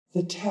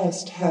The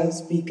test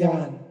has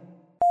begun.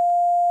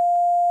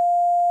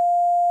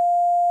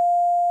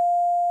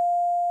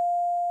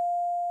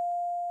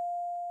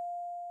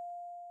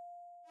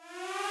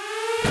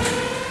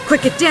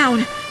 Quick, get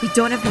down! We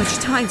don't have much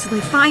time till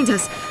they find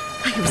us.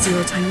 I have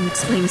zero time to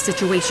explain the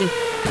situation.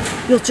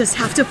 You'll just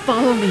have to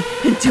follow me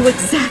and do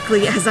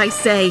exactly as I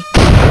say.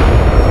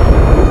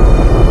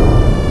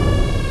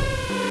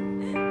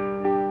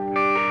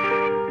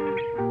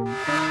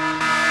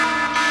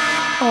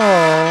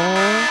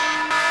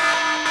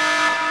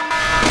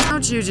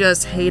 Don't you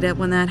just hate it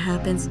when that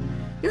happens?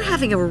 You're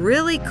having a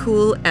really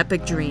cool,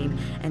 epic dream,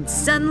 and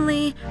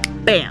suddenly,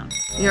 bam!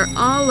 You're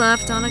all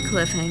left on a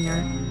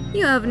cliffhanger.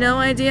 You have no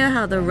idea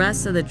how the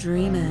rest of the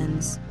dream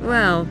ends.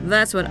 Well,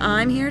 that's what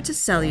I'm here to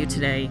sell you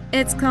today.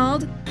 It's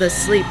called the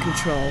sleep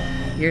control.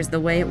 Here's the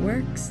way it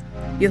works.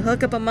 You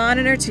hook up a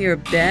monitor to your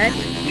bed,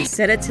 you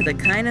set it to the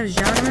kind of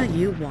genre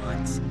you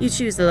want. You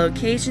choose the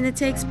location it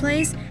takes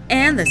place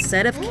and the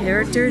set of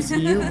characters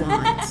you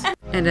want.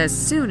 And as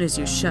soon as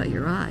you shut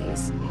your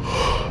eyes,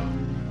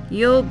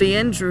 you'll be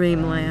in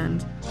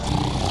dreamland.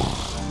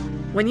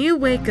 When you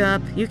wake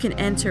up, you can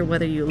enter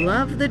whether you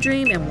love the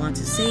dream and want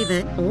to save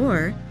it,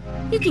 or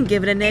you can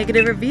give it a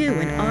negative review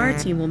and our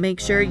team will make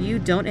sure you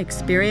don't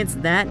experience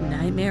that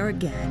nightmare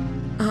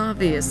again.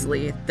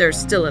 Obviously, there's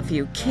still a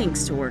few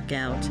kinks to work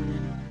out.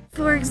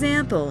 For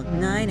example,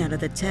 9 out of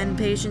the 10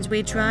 patients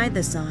we tried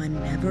this on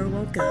never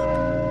woke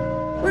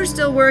up. We're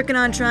still working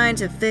on trying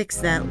to fix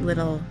that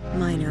little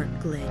minor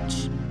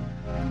glitch.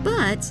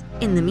 But,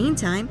 in the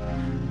meantime,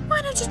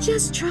 why don't you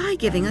just try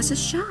giving us a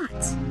shot?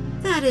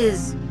 That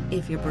is,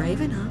 if you're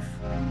brave enough.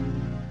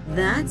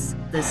 That's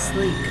the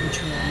sleep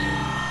control.